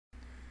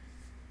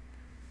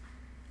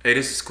Hey,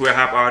 this is queer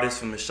hop artist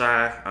from the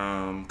Shy.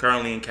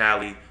 Currently in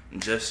Cali,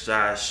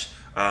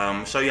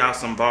 JusJosh. Show y'all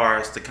some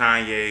bars to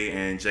Kanye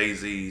and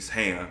Jay-Z's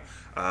H.A.M.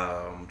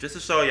 Just to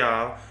show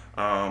y'all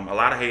a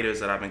lot of haters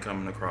that I've been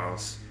coming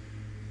across,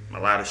 a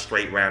lot of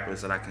straight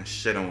rappers that I can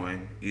shit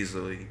on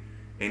easily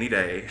any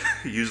day.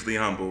 Usually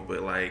humble,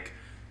 but like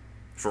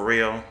for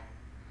real,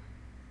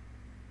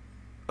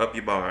 up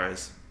your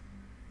bars,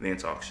 then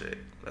talk shit.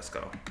 Let's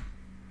go.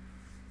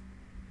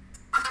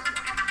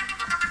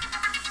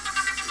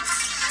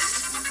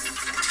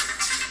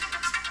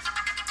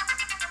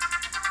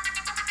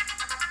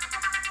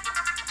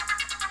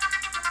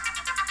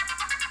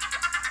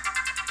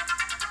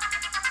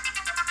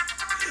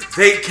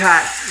 They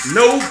got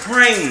no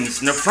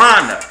brains,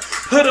 Nirvana.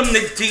 Put them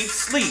to deep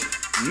sleep.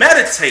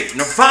 Meditate,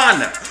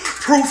 Nirvana.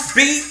 Proof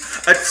beat,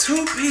 a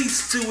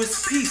two-piece to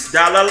his piece,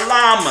 Dalai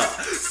Lama.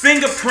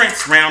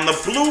 Fingerprints round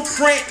the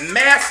blueprint,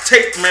 mass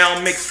tape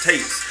round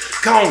mixtapes.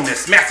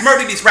 Goneness, mass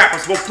murder these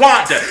rappers,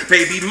 Rwanda.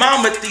 Baby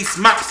mama, these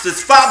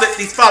mobsters, father,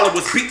 these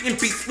followers, beating,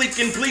 beats,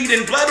 leaking,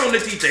 bleeding, blood on the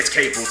DJ's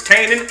cables.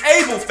 Kanye and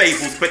Abel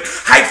fables, but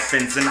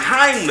hyphens and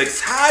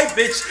Heimlichs. Hi,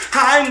 bitch,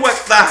 I'm what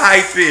the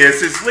hype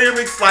is. His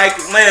lyrics like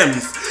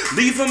limbs,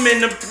 leave him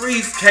in a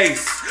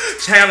briefcase.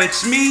 Challenge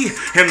me,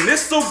 and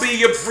this'll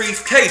be a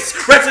briefcase.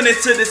 Resonant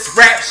to this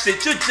rap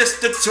shit, you're just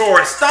a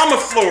tourist. I'm a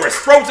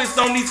florist, roses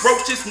on these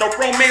roaches, no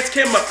romance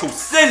chemicals.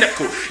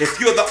 Cynical,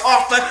 if you're the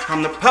author,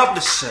 I'm the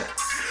publisher.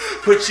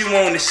 Put you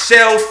on the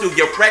shelves, through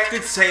your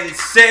records ain't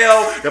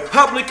sell. The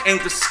public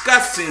ain't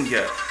discussing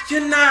you.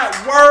 You're not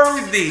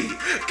worthy.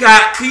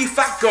 Got beef,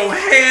 I go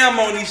ham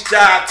on these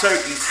jive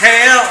turkeys.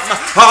 Ham.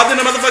 Hard than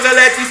a motherfucker,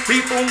 let these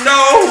people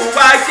know who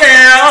I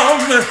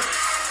am.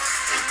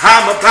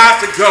 I'm about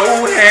to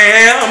go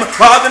ham.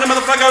 Hard than a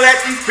motherfucker,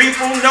 let these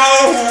people know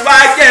who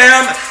I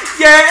am.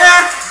 Yeah,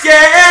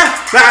 yeah,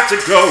 about to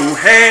go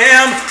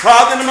ham.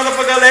 Hard than a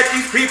motherfucker, let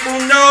these people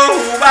know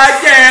who I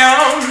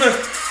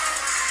am.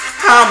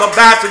 I'm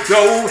about to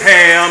go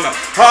ham.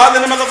 Hard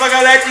than a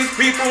motherfucker, let these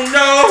people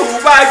know who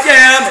I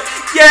am.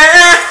 Yeah.